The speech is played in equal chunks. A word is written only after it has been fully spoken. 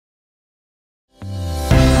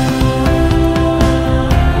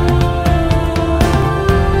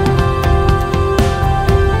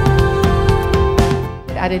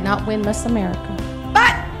did not win Miss America,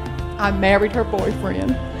 but I married her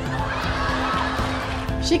boyfriend.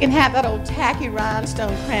 She can have that old tacky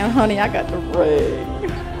rhinestone crown, honey. I got the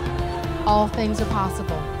ring. All things are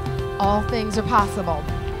possible. All things are possible.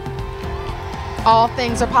 All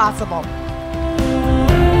things are possible.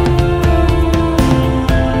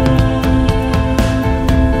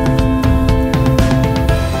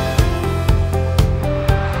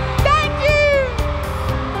 Thank you.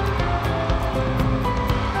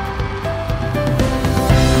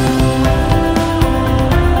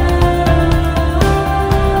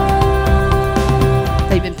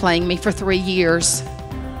 They've been playing me for 3 years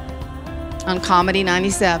on Comedy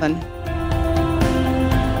 97.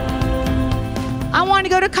 I wanted to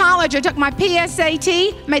go to college. I took my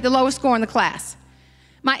PSAT, made the lowest score in the class.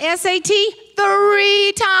 My SAT,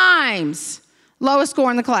 3 times, lowest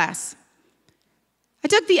score in the class. I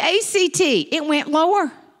took the ACT, it went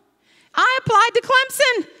lower. I applied to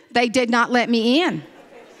Clemson. They did not let me in.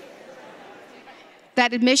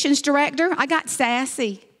 That admissions director, I got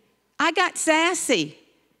sassy. I got sassy.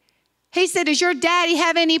 He said, does your daddy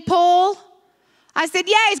have any pull? I said,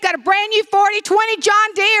 yeah, he's got a brand new 40/20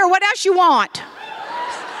 John Deere. What else you want?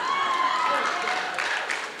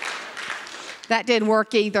 That didn't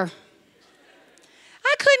work either.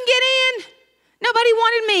 I couldn't get in. Nobody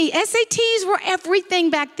wanted me. SATs were everything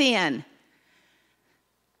back then.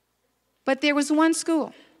 But there was one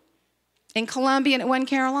school in Columbia and in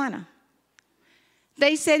Carolina.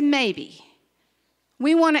 They said, maybe.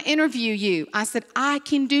 We want to interview you. I said, I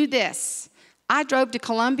can do this. I drove to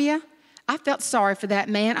Columbia. I felt sorry for that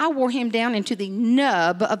man. I wore him down into the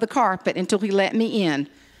nub of the carpet until he let me in.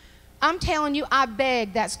 I'm telling you, I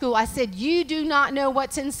begged that school. I said, you do not know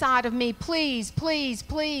what's inside of me. Please, please,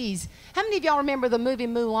 please. How many of y'all remember the movie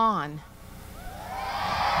Mulan?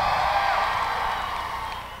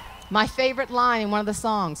 My favorite line in one of the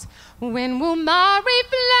songs. When will my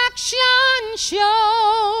reflection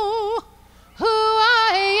show who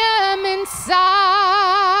I am inside?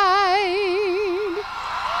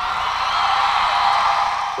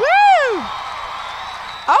 Woo!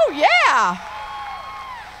 Oh, yeah.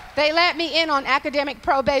 They let me in on academic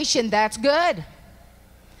probation. That's good.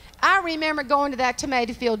 I remember going to that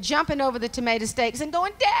tomato field, jumping over the tomato stakes and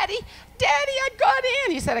going, Daddy, Daddy, I got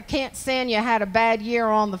in. He said, I can't send you. I had a bad year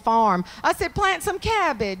on the farm. I said, plant some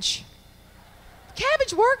cabbage.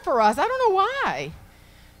 Cabbage worked for us. I don't know why.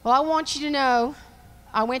 Well, I want you to know,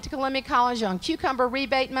 I went to Columbia College on cucumber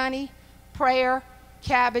rebate money, prayer,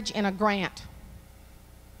 cabbage, and a grant.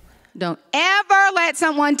 Don't ever let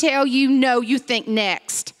someone tell you no, you think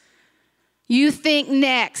next. You think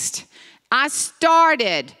next. I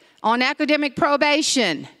started on academic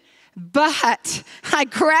probation, but I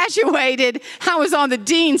graduated. I was on the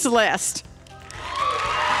dean's list.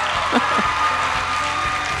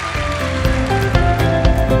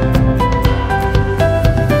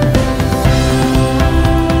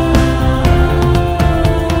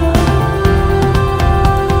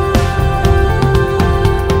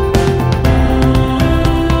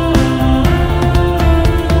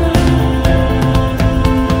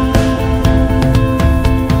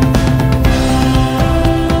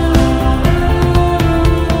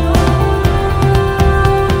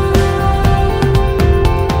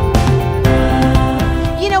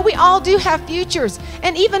 Do have futures,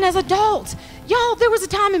 and even as adults. Y'all, there was a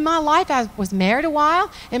time in my life I was married a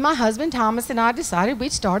while, and my husband Thomas and I decided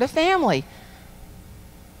we'd start a family.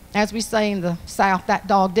 As we say in the South, that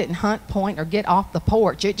dog didn't hunt, point, or get off the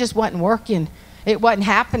porch. It just wasn't working. It wasn't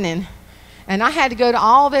happening. And I had to go to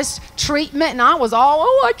all this treatment, and I was all,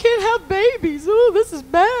 oh, I can't have babies. Oh, this is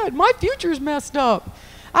bad. My future's messed up.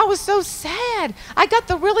 I was so sad. I got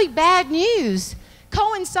the really bad news,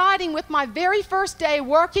 coinciding with my very first day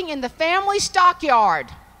working in the family stockyard.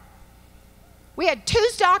 We had 2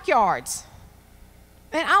 stockyards.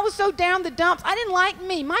 And I was so down the dumps. I didn't like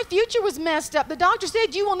me. My future was messed up. The doctor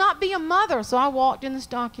said, you will not be a mother. So I walked in the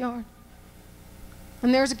stockyard.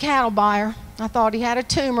 And there's a cattle buyer. I thought he had a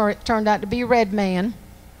tumor. It turned out to be a red man.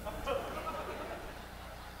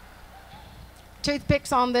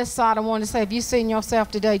 Toothpicks on this side. I wanted to say, have you seen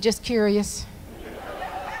yourself today? Just curious.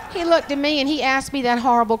 He looked at me and he asked me that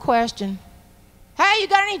horrible question. Hey, you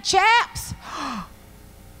got any chaps?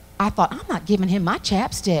 I thought, I'm not giving him my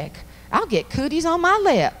chapstick. I'll get cooties on my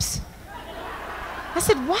lips. I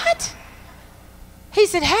said, what? He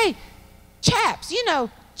said, hey, chaps, you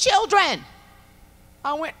know, children.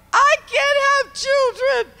 I went, I can't have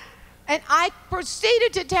children. And I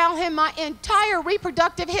proceeded to tell him my entire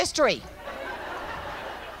reproductive history.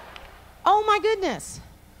 Oh my goodness.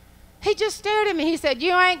 He just stared at me. He said,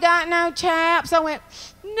 you ain't got no chaps. I went,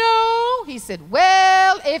 no. He said,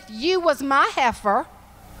 well, if you was my heifer,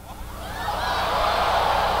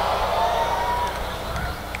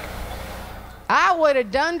 I would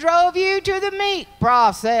have done drove you to the meat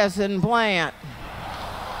processing plant.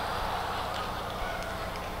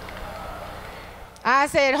 I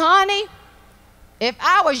said, honey, if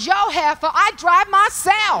I was your heifer, I'd drive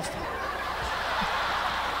myself.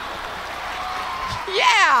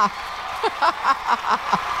 Yeah.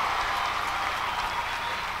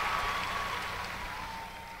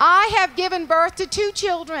 I have given birth to 2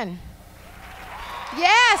 children.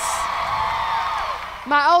 Yes.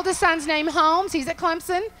 My oldest son's named Holmes. He's at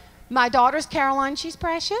Clemson. My daughter's Caroline. She's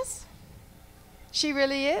precious. She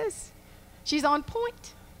really is. She's on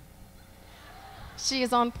point. She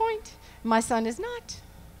is on point. My son is not.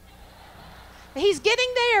 He's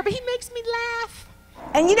getting there, but he makes me laugh.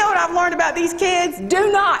 And you know what I've learned about these kids?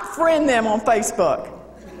 Do not friend them on Facebook.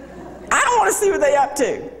 I don't want to see what they're up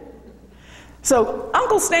to. So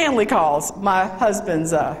Uncle Stanley calls my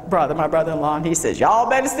husband's brother, my brother-in-law, and he says, y'all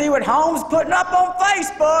better see what Holmes putting up on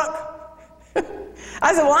Facebook.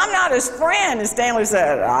 I said, well, I'm not his friend. And Stanley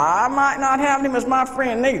said, I might not have him as my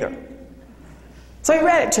friend neither. So he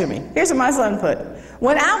read it to me. Here's what my son put.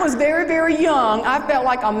 When I was very, very young, I felt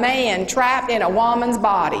like a man trapped in a woman's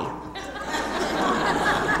body.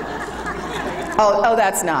 Oh,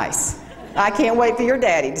 that's nice. I can't wait for your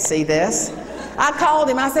daddy to see this. I called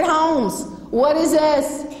him. I said, Holmes, what is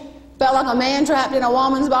this? Felt like a man trapped in a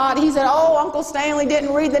woman's body. He said, oh, Uncle Stanley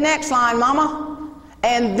didn't read the next line, Mama.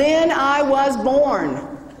 And then I was born.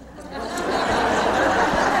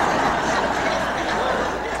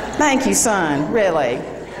 Thank you, son, really.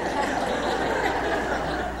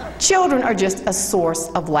 Children are just a source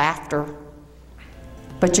of laughter.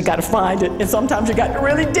 But you got to find it, and sometimes you got to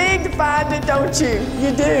really dig to find it, don't you?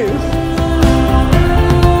 You do.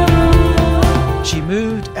 She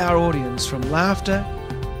moved our audience from laughter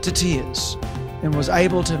to tears and was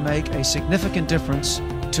able to make a significant difference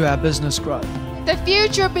to our business growth. The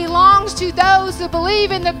future belongs to those who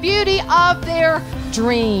believe in the beauty of their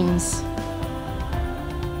dreams.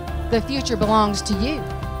 The future belongs to you.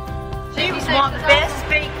 She was one of the best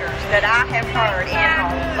speakers that I have heard in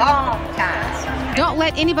a long time. Don't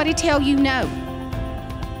let anybody tell you no.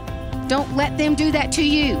 Don't let them do that to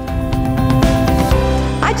you.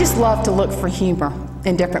 I just love to look for humor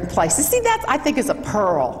in different places. See, that I think is a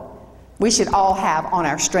pearl we should all have on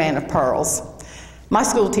our strand of pearls. My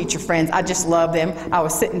school teacher friends, I just love them. I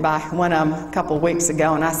was sitting by one of them a couple of weeks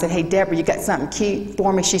ago, and I said, hey, Deborah, you got something cute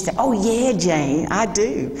for me? She said, oh, yeah, Jane, I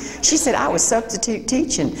do. She said, I was substitute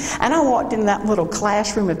teaching, and I walked in that little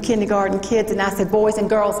classroom of kindergarten kids, and I said, boys and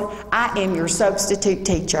girls, I am your substitute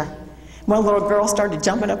teacher. One little girl started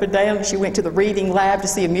jumping up and down, and she went to the reading lab to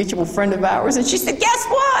see a mutual friend of ours, and she said, guess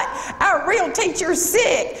what? Our real teacher's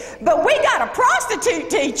sick, but we got a prostitute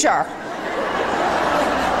teacher.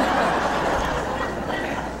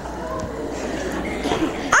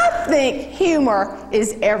 I think humor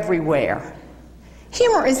is everywhere.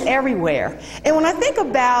 Humor is everywhere. And when I think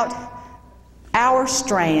about our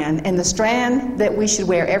strand and the strand that we should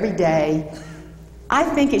wear every day, I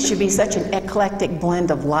think it should be such an eclectic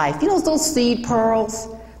blend of life. You know those seed pearls,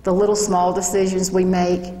 the little small decisions we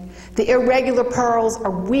make? The irregular pearls are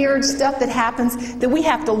weird stuff that happens that we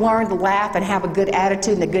have to learn to laugh and have a good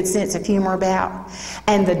attitude and a good sense of humor about.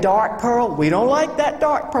 And the dark pearl, we don't like that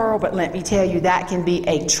dark pearl, but let me tell you, that can be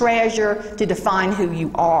a treasure to define who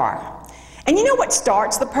you are. And you know what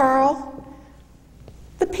starts the pearl?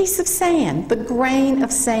 The piece of sand, the grain of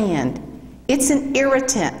sand. It's an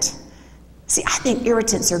irritant. See, I think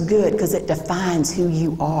irritants are good because it defines who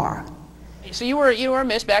you are. So you were a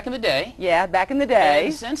Miss back in the day. Yeah, back in the day.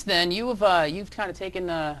 And since then, you've kind of taken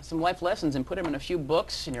some life lessons and put them in a few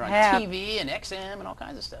books, and you're on TV and XM and all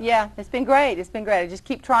kinds of stuff. Yeah, it's been great. It's been great. I just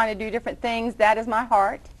keep trying to do different things. That is my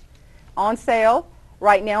heart. On sale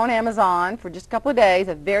right now on Amazon for just a couple of days.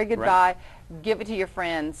 A very good buy. Give it to your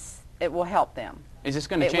friends. It will help them. Is this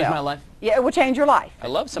going to change my life? Yeah, it will change your life. I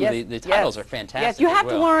love some of the titles are fantastic. Yes, you have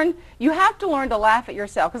to learn. You have to learn to laugh at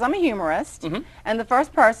yourself because I'm a humorist, and the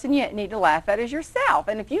first person you need to laugh at is yourself.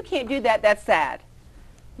 And if you can't do that, that's sad.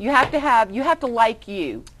 You have to like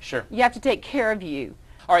you. Sure. You have to take care of you.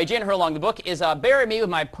 All right, Jenkins Herlong, the book is Bury Me With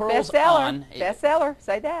My Pearls On. Bestseller.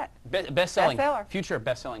 Say that. Bestselling. Bestseller. Future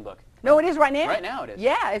best-selling book. No, it is right now. Right now it is.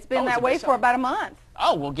 Yeah, it's been that way for about a month.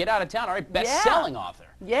 Oh, well, get out of town. All right, best-selling author.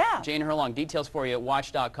 Yeah. Jenkins Herlong, details for you at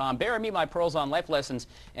watch.com. Bury Me My Pearls On, life lessons,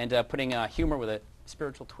 and putting humor with a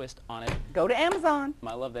spiritual twist on it. Go to Amazon.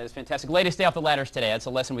 I love that. It's fantastic. Latest day off the ladders today. That's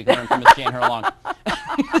a lesson we can learn from Miss Jenkins Herlong.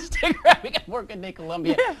 Stick around. We got more Good Day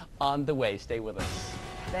Columbia on the way. Stay with us.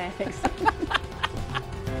 Thanks.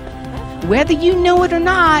 Whether you know it or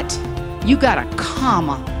not, you got a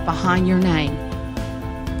comma behind your name.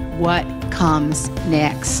 What comes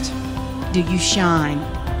next? Do you shine?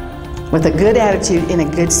 With a good attitude and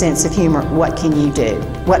a good sense of humor, what can you do?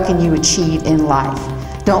 What can you achieve in life?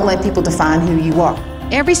 Don't let people define who you are.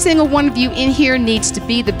 Every single one of you in here needs to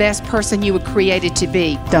be the best person you were created to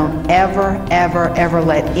be. Don't ever, ever, ever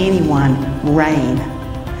let anyone rain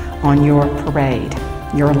on your parade,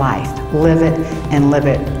 your life. Live it and live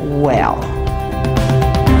it well.